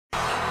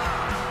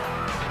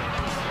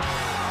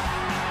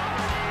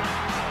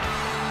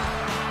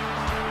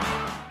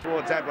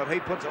tablet. He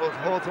puts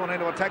Hawthorn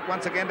into attack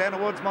once again down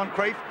towards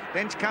Moncrieff.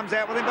 Dench comes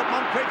out with him, but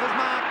Moncrieff is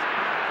marked.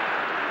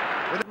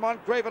 With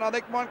Moncrieff, and I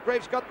think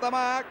Moncrieff's got the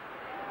mark.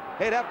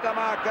 He'd have to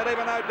mark that,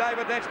 even though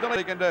David Dench still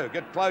he can do.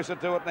 Get closer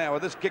to it now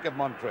with this kick of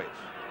Moncrieff.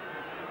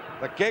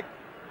 The kick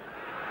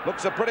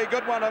looks a pretty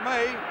good one to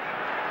me.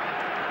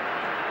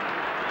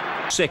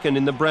 Second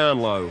in the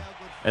Brownlow,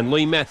 and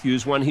Lee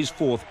Matthews won his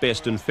fourth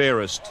best and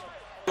fairest.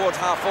 Towards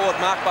half forward,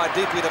 marked by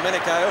DP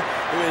Domenico,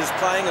 who is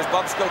playing, as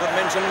Bob Skelton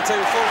mentioned, to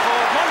full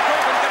forward.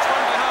 Moncrieff and gets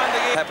one behind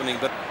the ear. Happening,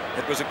 but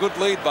it was a good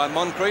lead by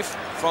Moncrieff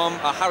from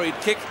a hurried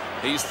kick.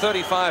 He's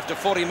 35 to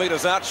 40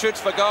 metres out,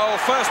 shoots for goal.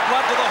 First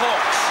blood to the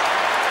Hawks.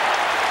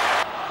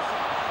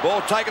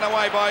 Ball taken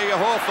away by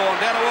Hawthorn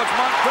down towards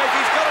Moncrieff.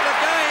 He's got it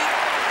again.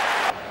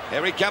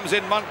 Here he comes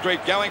in,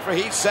 Moncrieff going for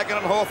his second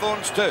and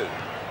Hawthorn's two.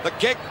 The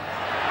kick.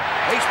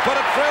 He's put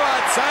it through,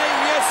 I'd say.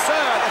 Yes,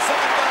 sir. The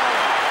second goal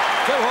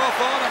to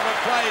Hawthorn, and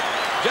we've played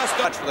just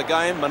much for the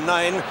game.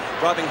 Manane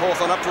driving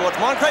Hawthorn up towards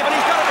Moncrieff, and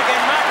he's got it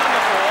again. Mark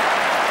number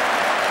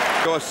 4.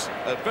 Of course,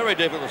 a very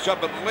difficult shot,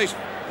 but at least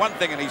one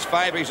thing in his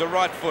favour, he's a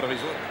right footer. He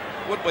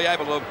would be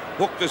able to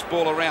hook this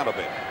ball around a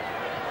bit.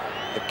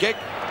 The kick.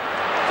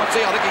 Let's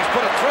see, I think he's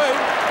put it through.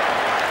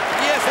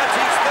 Yes, that's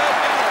his third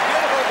goal.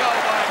 Beautiful goal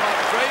by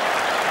Moncrieff.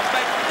 A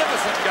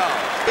magnificent goal.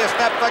 Here's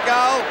snap for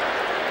goal.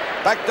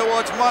 Back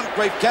towards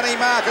Moncrieff. Can he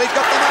mark? He's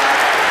got the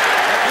mark.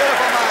 A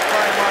beautiful mark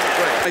by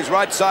Moncrieff. He's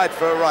right side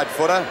for a right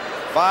footer.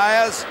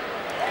 Fires.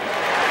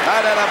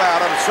 No doubt about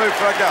him. Through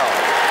for a goal.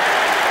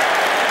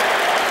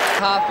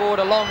 Half forward,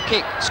 a long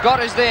kick.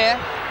 Scott is there.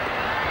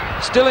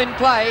 Still in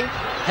play.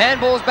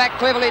 Handballs back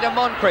cleverly to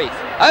Moncrieff.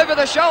 Over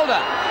the shoulder.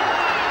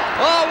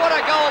 Oh, what a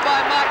goal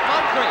by Mark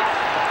Moncrieff.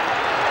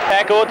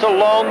 Backwards, a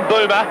long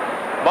boomer.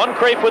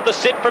 Moncrieff with the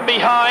sit from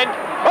behind.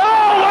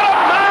 Oh, what a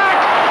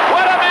mark!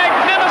 What a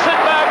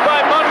magnificent mark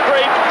by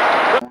Moncrieff.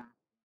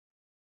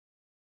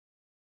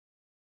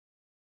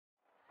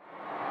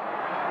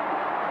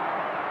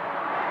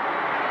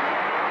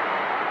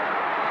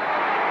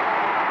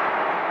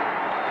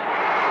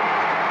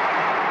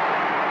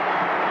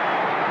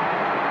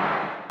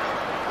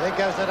 There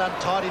goes that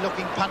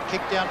untidy-looking punt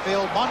kick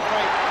downfield.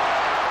 Moncrieff.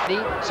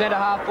 Centre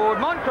half forward,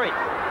 Moncrieff.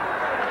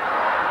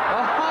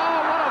 Oh,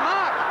 what a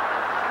mark!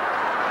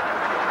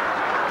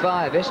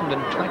 5,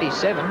 Essendon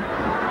 27.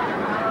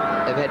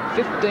 They've had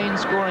 15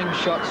 scoring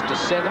shots to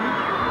 7.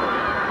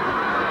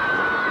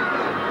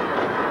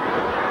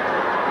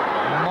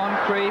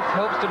 Moncrieff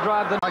helps to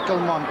drive the... Michael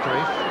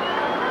Moncrieff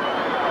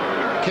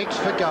kicks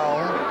for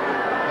goal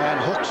and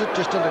hooks it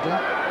just a little.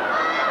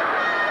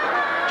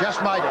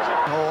 Just made it.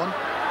 Horn.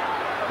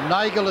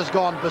 Nagel has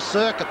gone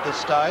berserk at this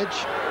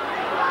stage.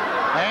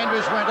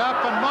 Andrews went up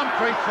and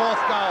Moncrieff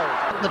fourth goal.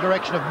 In the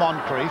direction of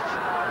Moncrieff.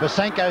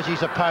 Basenko's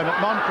his opponent.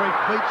 Moncrieff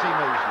beats him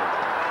easily.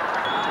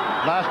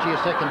 Last year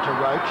second to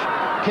Roach.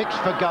 Kicks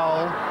for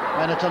goal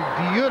and it's a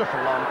beautiful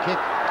long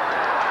kick.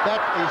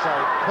 That is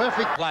a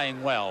perfect...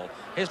 Playing well.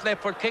 His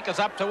left foot kick is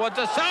up towards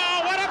us.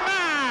 Oh, what a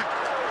mark!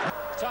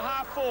 To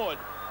half forward.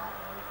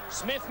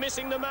 Smith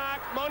missing the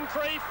mark.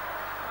 Moncrieff.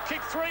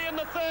 Kick 3 in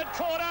the third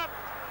quarter.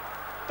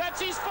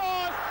 That's his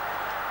fourth.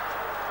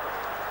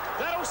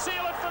 That'll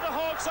seal it for the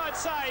Hawks, I'd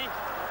say.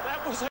 That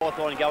was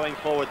Hawthorn going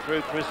forward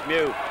through Chris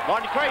Mew.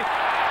 Moncrieff.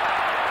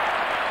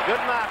 Good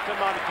mark to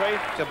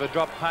Moncrieff. Of a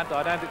drop punt,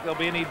 I don't think there'll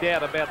be any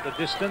doubt about the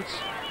distance.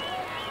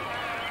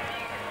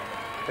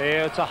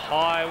 There, it's a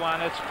high one,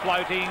 it's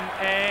floating,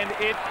 and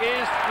it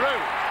is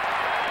through.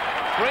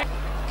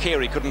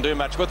 Carey couldn't do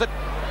much with it.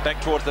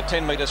 Back towards the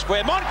 10-metre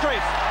square.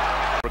 Moncrieff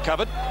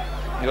recovered.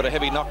 He got a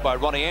heavy knock by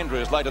Ronnie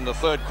Andrews late in the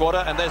third quarter,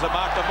 and there's a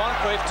mark to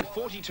Moncrieff.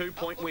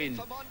 42-point win.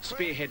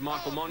 Spearhead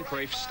Michael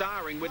Moncrieff,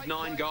 starring with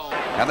 9 goals.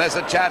 And there's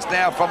a chance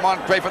now for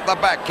Moncrieff at the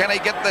back. Can he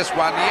get this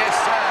one? Yes,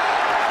 sir.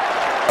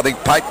 I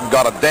think Payton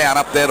got it down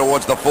up there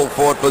towards the full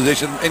forward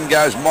position. In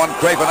goes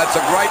Moncrieff, and that's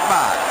a great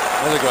mark.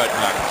 That's a great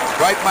mark.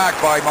 Great mark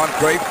by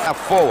Moncrieff. Now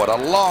forward,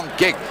 a long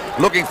kick.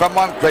 Looking for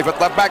Moncrieff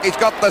at the back. He's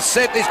got the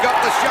set, he's got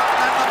the shot,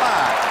 and the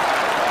mark.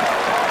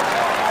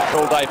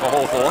 All day for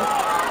Hawthorn.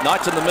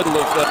 Knight's in the middle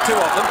of two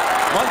of them.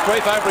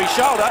 Moncrieff over his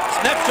shoulder.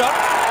 Snapshot.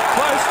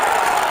 Close.